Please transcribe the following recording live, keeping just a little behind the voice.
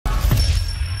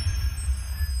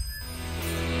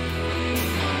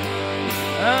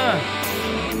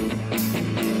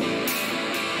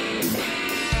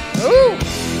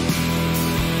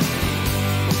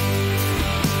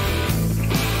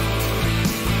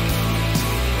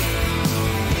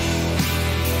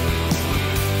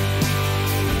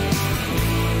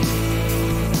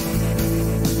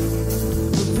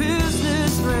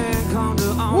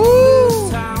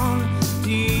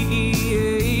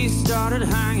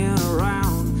hanging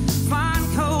around.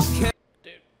 Find cocaine.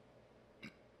 Dude.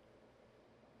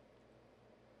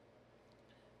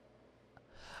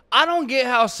 I don't get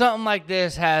how something like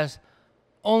this has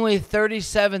only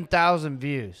 37,000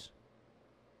 views.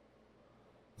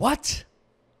 What?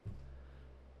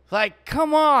 Like,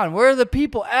 come on. Where are the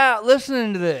people at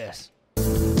listening to this?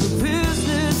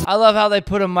 I love how they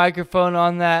put a microphone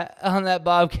on that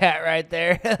Bobcat right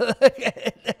there. Look at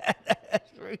it.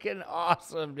 That's freaking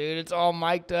awesome, dude. It's all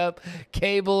mic'd up,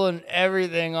 cable and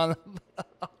everything on the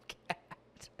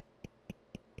Bobcat.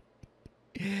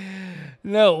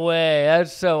 No way.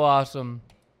 That's so awesome.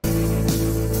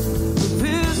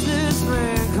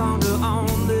 Businessman come to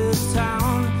own this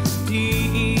town.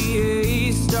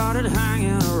 DEA started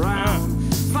hanging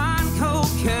around. Find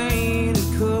cocaine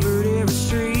and covered every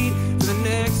street. The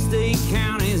next state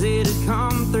counties it had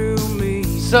come through me.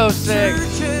 So sick.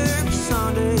 Church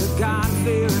Sunday, a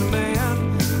God-fearing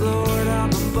man. Lord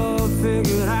up above,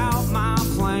 figured out my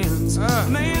plans.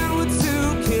 Man with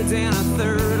 2 kids and a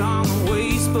third on the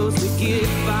way, supposed to get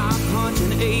by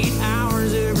punching 8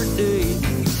 hours every day.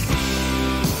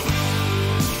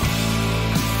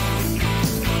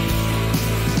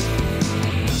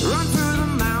 Run through the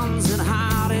mountains and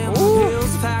hide in the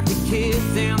hills, pack the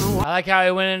kids down the I like how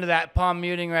he went into that palm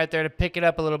muting right there to pick it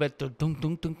up a little bit.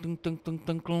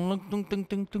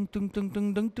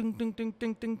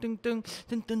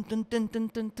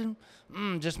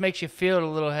 Just makes you feel it a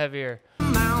little heavier.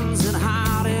 mountains and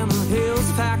hide in the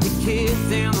hills, pack the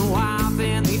kids and the wife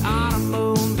in the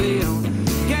automobile.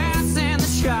 Gas in the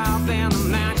shop and the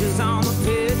matches on the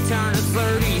pit. Turn a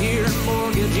 30-year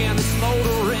mortgage into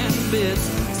smoldering bits.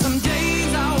 Some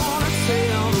days I want to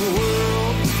tell the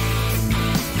world,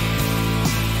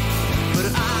 but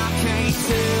I can't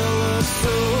tell a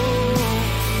soul.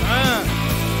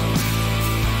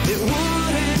 It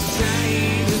wouldn't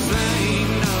change a thing,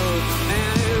 no,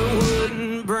 and it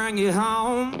wouldn't bring you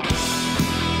home.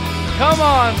 Come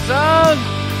on, son.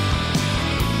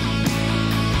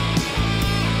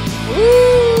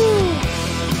 Woo!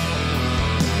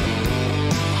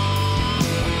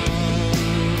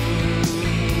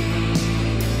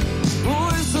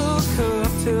 Boys look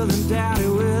up to the daddy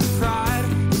with pride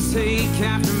and take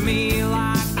after me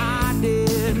like I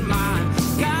did mine.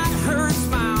 Got her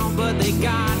smile, but they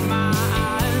got my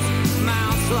eyes.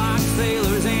 Mouths like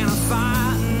sailors and a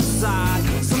fight inside.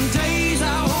 Some days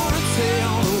I want to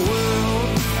tell the world,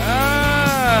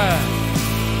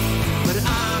 but I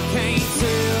can't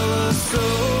tell a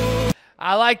soul.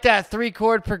 I like that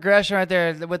 3-chord progression right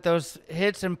there with those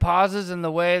hits and pauses and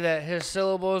the way that his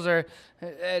syllables are.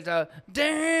 It's a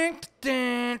ding,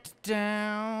 ding,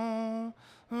 down,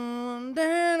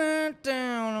 down,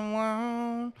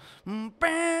 down,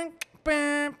 bang,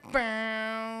 bang,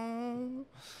 bang.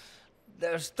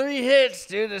 There's 3 hits,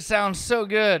 dude. It sounds so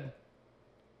good.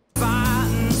 Fight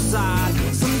inside.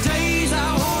 Some days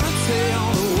I want to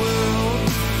tell the world,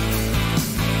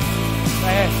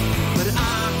 Right here. but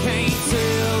I can't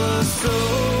tell a soul.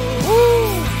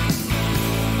 Woo!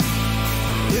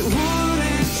 It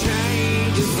wouldn't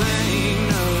change a thing,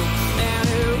 no, and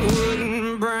it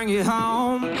wouldn't bring you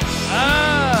home.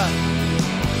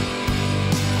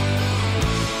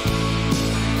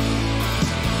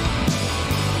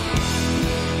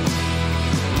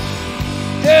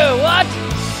 Dude, what?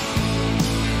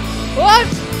 What?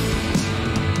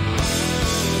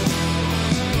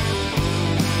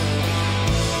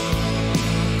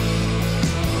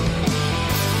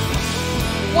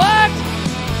 What?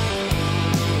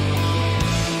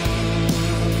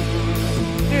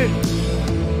 Dude.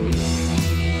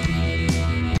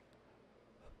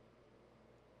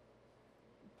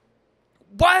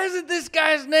 Why isn't this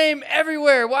guy's name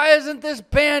everywhere? Why isn't this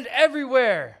band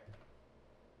everywhere?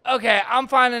 Okay, I'm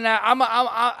finding out. I'm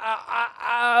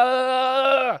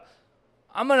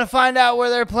gonna find out where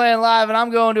they're playing live, and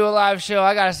I'm going to a live show.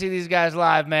 I gotta see these guys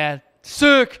live, man.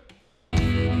 Sick.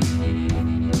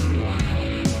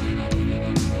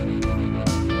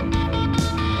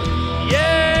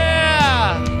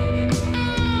 Yeah.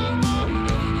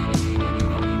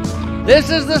 This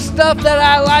is the stuff that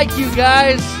I like, you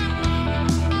guys.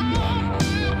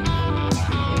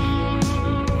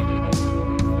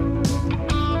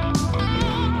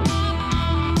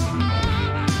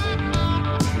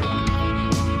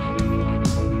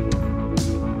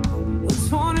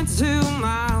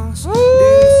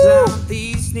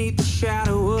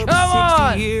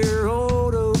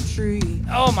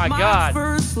 Oh my God.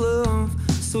 First love,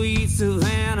 sweet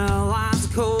Savannah, life's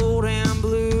cold and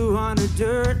blue under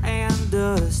dirt and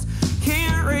dust.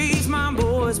 Can't raise my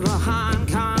boys behind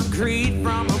concrete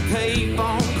from a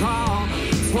payphone call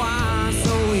twice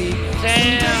a week.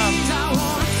 Damn.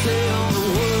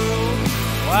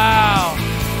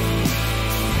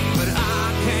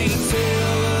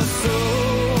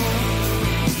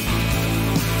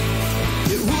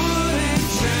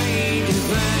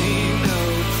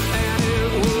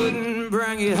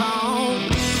 it home.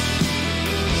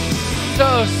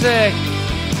 So sick.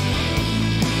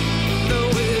 No,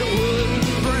 it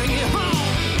wouldn't bring it home.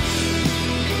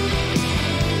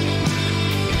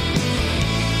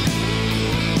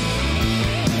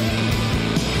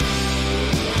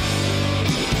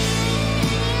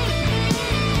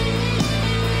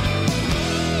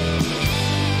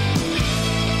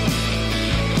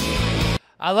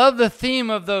 I love the theme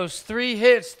of those 3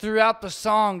 hits throughout the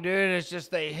song, dude. It's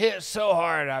just they hit so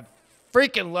hard. I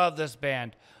freaking love this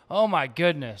band. Oh my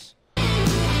goodness.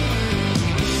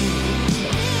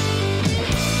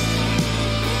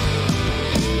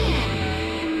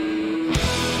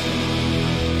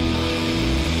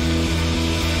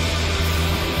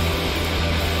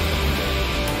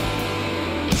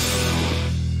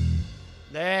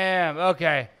 Damn,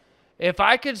 okay. If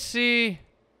I could see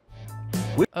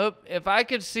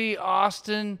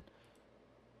Austin,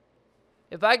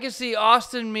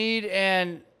 Meade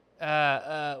and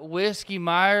Whiskey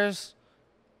Myers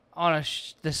on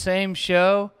the same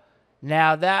show,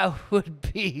 now that would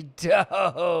be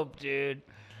dope, dude.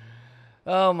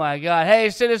 Oh my God. Hey,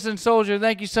 Citizen Soldier,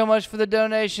 thank you so much for the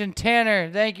donation.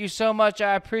 Tanner, thank you so much.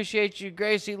 I appreciate you.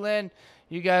 Gracie, Lynn,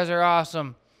 you guys are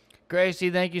awesome. Gracie,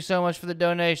 thank you so much for the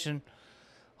donation.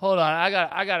 Hold on, I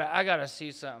gotta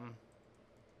see something.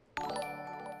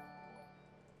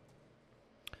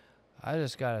 I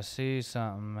just gotta see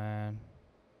something, man.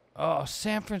 Oh,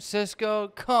 San Francisco?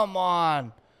 Come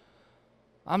on.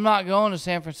 I'm not going to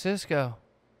San Francisco.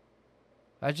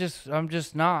 I'm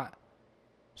just not.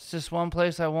 It's just one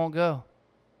place I won't go.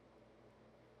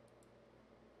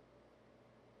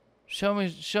 Show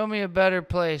me a better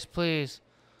place, please.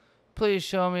 Please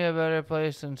show me a better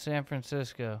place than San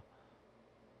Francisco.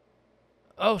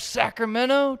 Oh,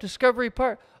 Sacramento? Discovery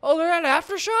Park. Oh, they're at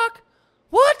Aftershock?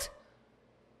 What?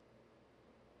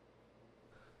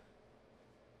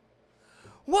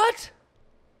 What?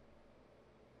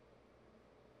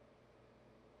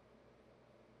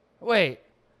 Wait.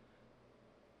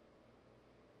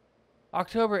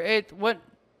 October 8th. What?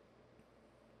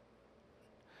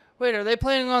 Wait, are they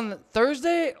playing on the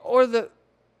Thursday or the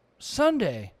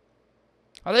Sunday?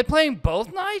 Are they playing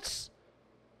both nights?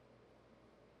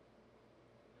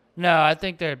 No, I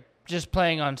think they're just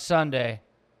playing on Sunday.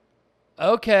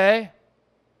 Okay.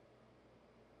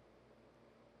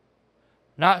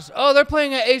 They're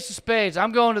playing at Ace of Spades.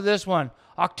 I'm going to this one,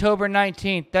 October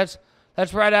 19th. That's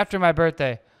right after my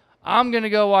birthday. I'm going to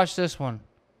go watch this one.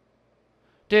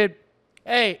 Dude,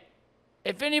 hey,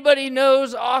 if anybody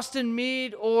knows Austin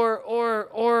Meade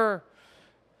or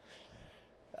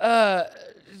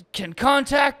can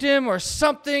contact him or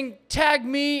something, tag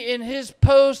me in his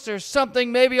post or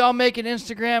something. Maybe I'll make an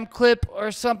Instagram clip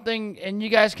or something and you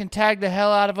guys can tag the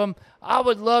hell out of him. I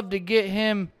would love to get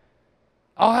him.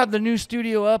 I'll have the new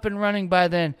studio up and running by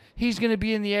then. He's going to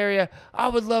be in the area. I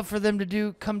would love for them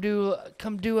to come do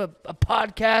a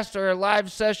podcast or a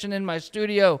live session in my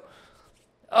studio.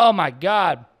 Oh my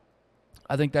God.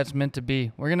 I think that's meant to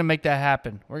be. We're going to make that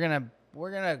happen. We're going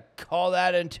to call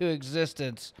that into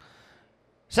existence.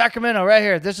 Sacramento right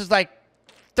here. This is like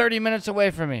 30 minutes away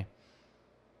from me.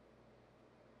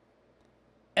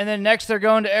 And then next they're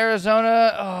going to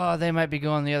Arizona. Oh, they might be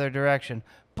going the other direction.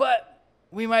 But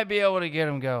we might be able to get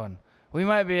them going. We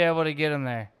might be able to get them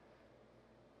there.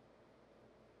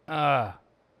 That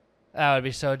would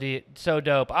be so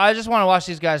dope. I just want to watch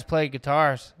these guys play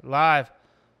guitars live.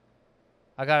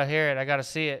 I got to hear it. I got to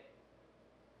see it.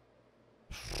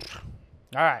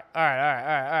 All right.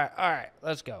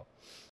 Let's go.